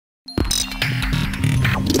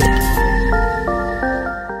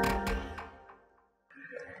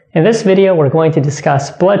In this video, we're going to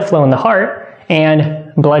discuss blood flow in the heart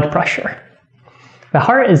and blood pressure. The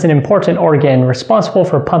heart is an important organ responsible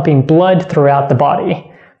for pumping blood throughout the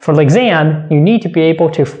body. For the exam, you need to be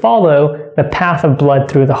able to follow the path of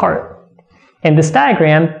blood through the heart. In this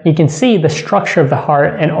diagram, you can see the structure of the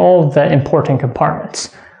heart and all of the important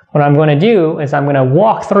compartments. What I'm going to do is I'm going to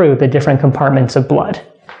walk through the different compartments of blood.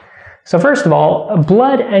 So first of all,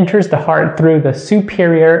 blood enters the heart through the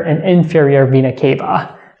superior and inferior vena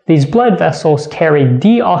cava. These blood vessels carry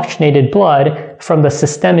deoxygenated blood from the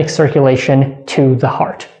systemic circulation to the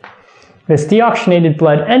heart. This deoxygenated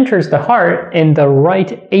blood enters the heart in the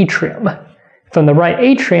right atrium. From the right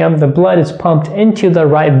atrium, the blood is pumped into the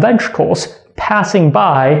right ventricles, passing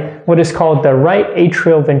by what is called the right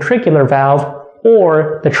atrioventricular valve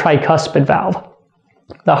or the tricuspid valve.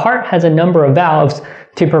 The heart has a number of valves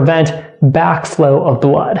to prevent backflow of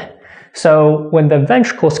blood. So when the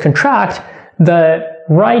ventricles contract, the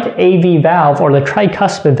right AV valve or the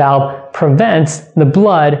tricuspid valve prevents the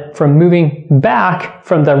blood from moving back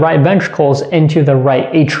from the right ventricles into the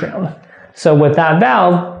right atrium. So with that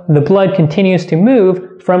valve, the blood continues to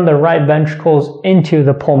move from the right ventricles into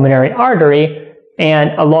the pulmonary artery,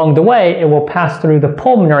 and along the way it will pass through the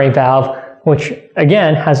pulmonary valve, which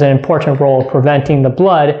again has an important role preventing the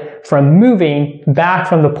blood from moving back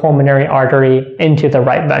from the pulmonary artery into the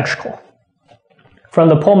right ventricle. From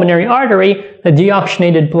the pulmonary artery, the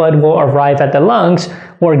deoxygenated blood will arrive at the lungs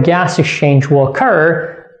where gas exchange will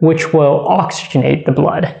occur, which will oxygenate the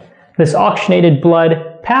blood. This oxygenated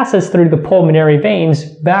blood passes through the pulmonary veins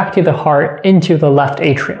back to the heart into the left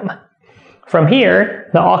atrium. From here,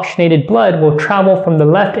 the oxygenated blood will travel from the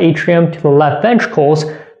left atrium to the left ventricles,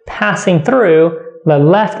 passing through the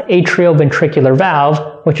left atrioventricular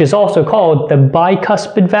valve, which is also called the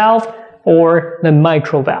bicuspid valve or the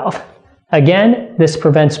mitral valve. Again, this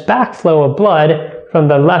prevents backflow of blood from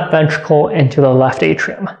the left ventricle into the left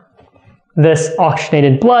atrium. This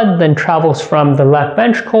oxygenated blood then travels from the left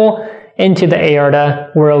ventricle into the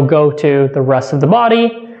aorta, where it will go to the rest of the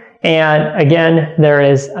body. And again, there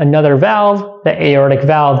is another valve, the aortic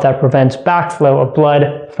valve, that prevents backflow of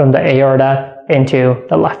blood from the aorta into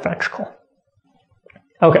the left ventricle.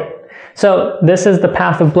 Okay, so this is the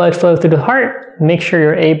path of blood flow through the heart. Make sure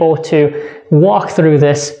you're able to walk through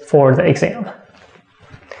this for the exam.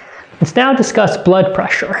 Let's now discuss blood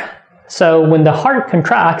pressure. So when the heart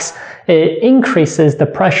contracts, it increases the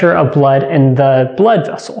pressure of blood in the blood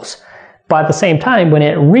vessels. But at the same time, when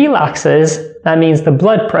it relaxes, that means the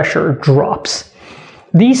blood pressure drops.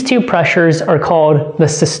 These two pressures are called the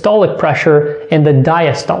systolic pressure and the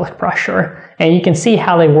diastolic pressure. And you can see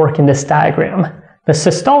how they work in this diagram. The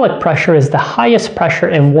systolic pressure is the highest pressure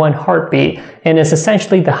in one heartbeat and is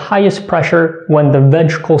essentially the highest pressure when the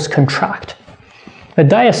ventricles contract. The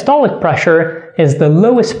diastolic pressure is the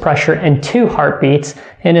lowest pressure in two heartbeats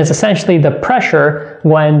and is essentially the pressure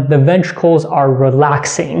when the ventricles are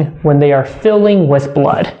relaxing, when they are filling with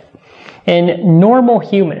blood. In normal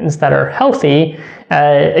humans that are healthy,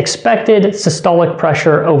 expected systolic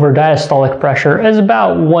pressure over diastolic pressure is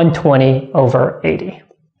about 120/80.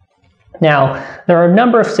 Now, there are a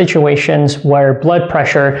number of situations where blood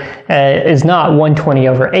pressure is not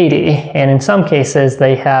 120/80, and in some cases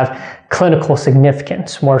they have clinical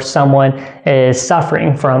significance, where someone is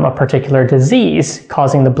suffering from a particular disease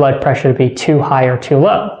causing the blood pressure to be too high or too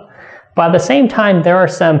low. But at the same time, there are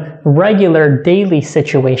some regular daily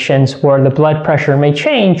situations where the blood pressure may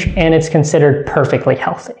change and it's considered perfectly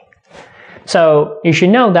healthy. So you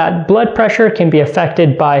should know that blood pressure can be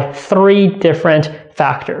affected by three different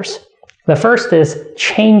factors. The first is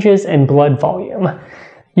changes in blood volume.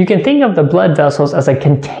 You can think of the blood vessels as a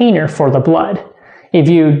container for the blood. If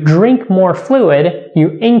you drink more fluid, you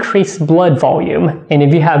increase blood volume. And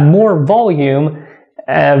if you have more volume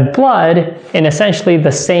of blood in essentially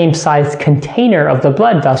the same size container of the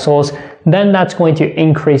blood vessels, then that's going to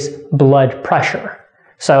increase blood pressure.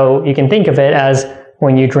 So you can think of it as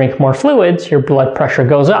when you drink more fluids, your blood pressure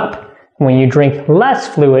goes up. When you drink less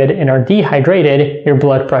fluid and are dehydrated, your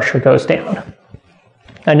blood pressure goes down.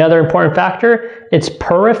 Another important factor, it's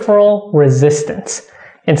peripheral resistance.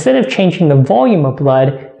 Instead of changing the volume of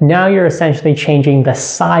blood, now you're essentially changing the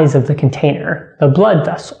size of the container, the blood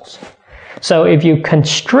vessels. So if you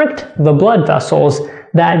constrict the blood vessels,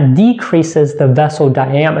 that decreases the vessel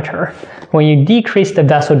diameter. When you decrease the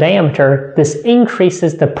vessel diameter, this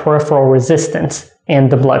increases the peripheral resistance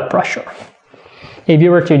and the blood pressure. If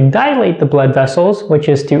you were to dilate the blood vessels, which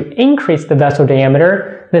is to increase the vessel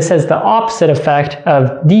diameter, this has the opposite effect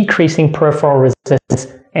of decreasing peripheral resistance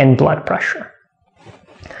and blood pressure.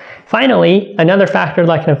 Finally, another factor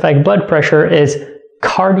that can affect blood pressure is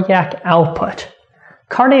cardiac output.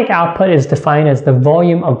 Cardiac output is defined as the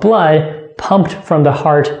volume of blood pumped from the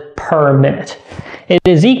heart per minute. It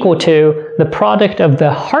is equal to the product of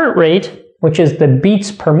the heart rate, which is the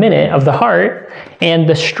beats per minute of the heart, and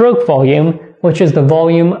the stroke volume, which is the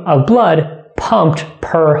volume of blood pumped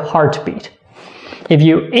per heartbeat. If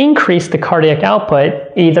you increase the cardiac output,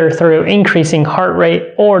 either through increasing heart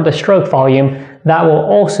rate or the stroke volume, that will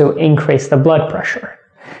also increase the blood pressure.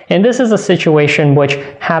 And this is a situation which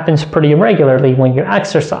happens pretty regularly when you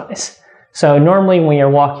exercise. So normally when you're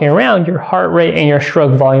walking around, your heart rate and your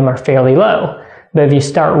stroke volume are fairly low. But if you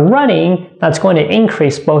start running, that's going to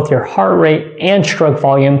increase both your heart rate and stroke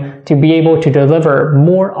volume to be able to deliver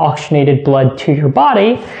more oxygenated blood to your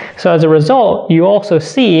body. So as a result, you also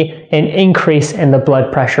see an increase in the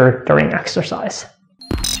blood pressure during exercise.